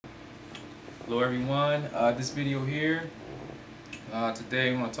Hello everyone, this video here,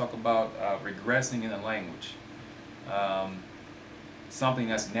 today I want to talk about regressing in a language. Um, Something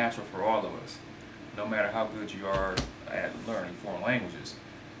that's natural for all of us, no matter how good you are at learning foreign languages.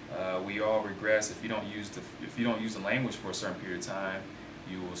 We all regress if you don't use the language for a certain period of time.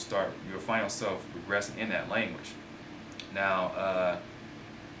 You'll find yourself regressing in that language. Now,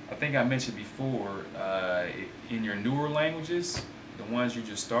 I think I mentioned before, in your newer languages, the ones you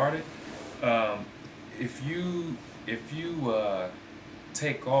just started, um, if you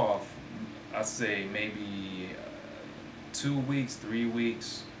take off, I'd say maybe 2 weeks, 3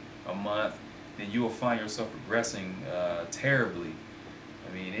 weeks, a month, then you will find yourself regressing terribly.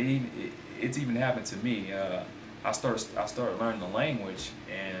 I mean, it's even happened to me. I started learning the language,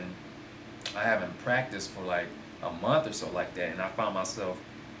 and I haven't practiced for like a month or so like that, and I found myself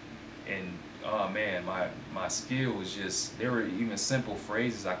in, oh man, my skill was just, there were even simple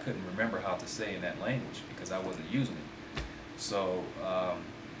phrases I couldn't remember how to say in that language because I wasn't using it. So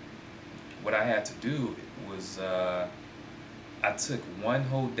what I had to do was I took one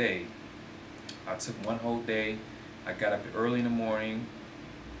whole day. I got up early in the morning,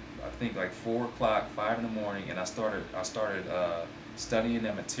 I think like 4 o'clock, 5 in the morning, and I started studying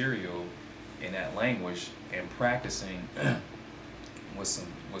that material in that language and practicing with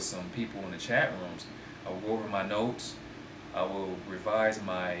some people in the chat rooms. I will go over my notes. I will revise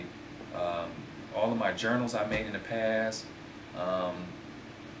my all of my journals I made in the past, all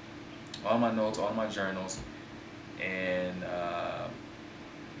my notes, all my journals, and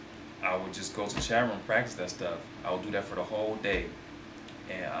I would just go to the chat room and practice that stuff. I would do that for the whole day.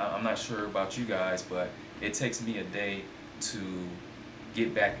 And I'm not sure about you guys, but it takes me a day to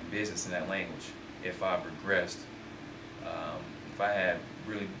get back in business in that language if I've regressed. If I had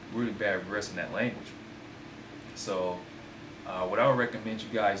really bad regress in that language. So what I would recommend you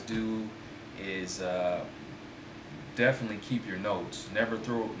guys do is definitely keep your notes. Never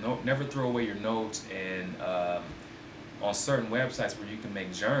throw away your notes. And on certain websites where you can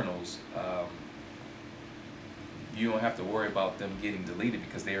make journals, you don't have to worry about them getting deleted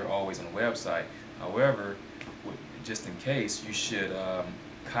because they are always on the website. However, just in case, you should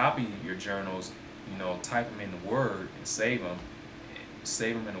copy your journals, type them in the Word and save them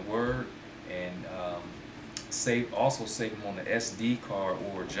in the Word, and also save them on the SD card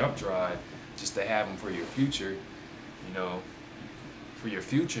or jump drive, just to have them for your future, for your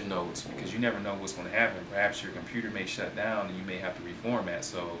future notes, because you never know what's going to happen. Perhaps your computer may shut down and you may have to reformat,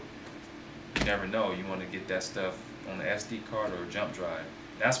 so you never know. You want to get that stuff on the SD card or jump drive.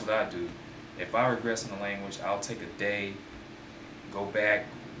 That's what I do. If I regress in the language, I'll take a day, go back,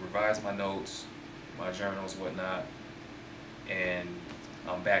 revise my notes, my journals, whatnot, and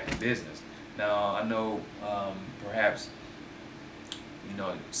I'm back in business. Now, I know perhaps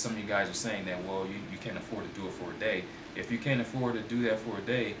some of you guys are saying that, well, you can't afford to do it for a day. If you can't afford to do that for a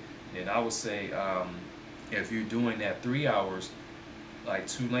day, then I would say if you're doing that 3 hours, like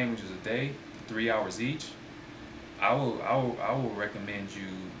 2 languages a day, 3 hours each, I will recommend you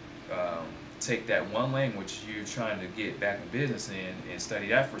take that one language you're trying to get back in business in and study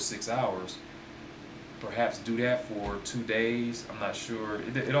that for 6 hours. Perhaps do that for 2 days. I'm not sure.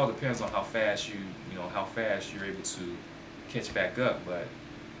 It all depends on how fast you're able to catch back up. But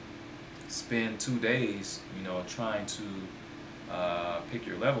spend 2 days, trying to pick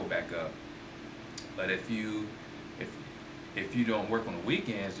your level back up. But if you don't work on the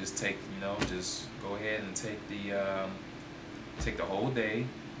weekends, just go ahead and take the whole day.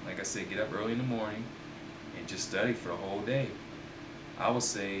 Like I said, get up early in the morning and just study for the whole day. I would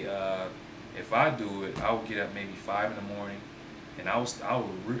say if I do it, I will get up maybe 5 in the morning, and I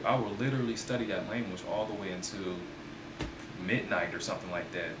will literally study that language all the way until midnight or something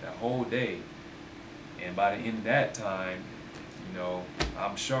like that whole day. And by the end of that time,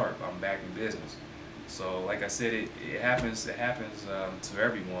 I'm sharp. I'm back in business. So like I said, it happens to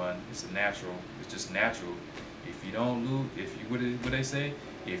everyone. It's just natural. If you don't what they say,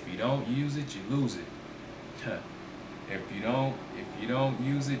 if you don't use it, you lose it. If you don't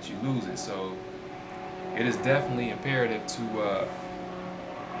use it, you lose it. So it is definitely imperative to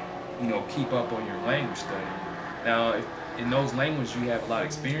keep up on your language study. Now, if in those languages you have a lot of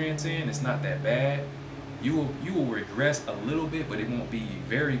experience in, it's not that bad. You will regress a little bit, but it won't be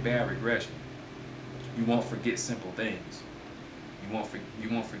very bad regression. You won't forget simple things. You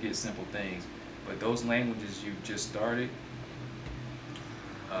won't forget simple things. But those languages you just started,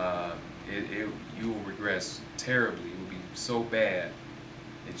 you will regress terribly. It will be so bad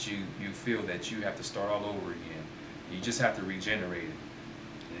that you feel that you have to start all over again. You just have to regenerate it.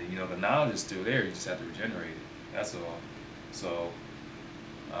 And, the knowledge is still there. You just have to regenerate it. That's all. So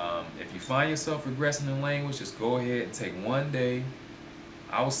If you find yourself regressing in language, just go ahead and take one day.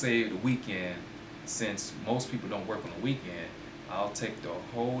 I would say the weekend, since most people don't work on the weekend. I'll take the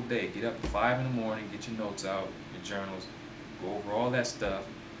whole day. Get up at 5 in the morning, get your notes out, your journals, go over all that stuff.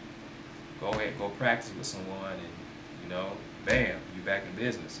 Go ahead, go practice with someone, and bam, you back in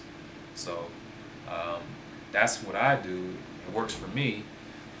business. So that's what I do. It works for me.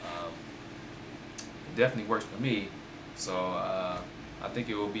 It definitely works for me. So I think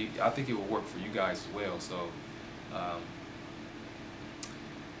it will work for you guys as well. So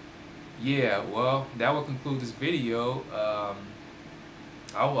yeah, well, that will conclude this video.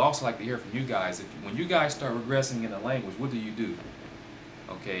 I would also like to hear from you guys. When you guys start regressing in a language, what do you do?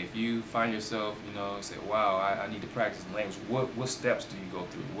 Okay, if you find yourself, say, wow, I need to practice the language. What steps do you go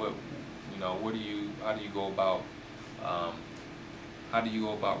through? How do you go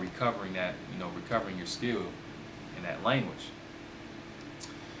about, recovering that, recovering your skill in that language?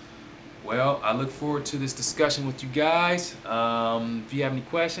 Well, I look forward to this discussion with you guys. If you have any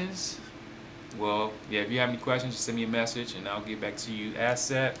questions, if you have any questions, just send me a message and I'll get back to you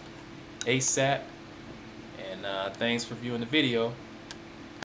ASAP. And thanks for viewing the video.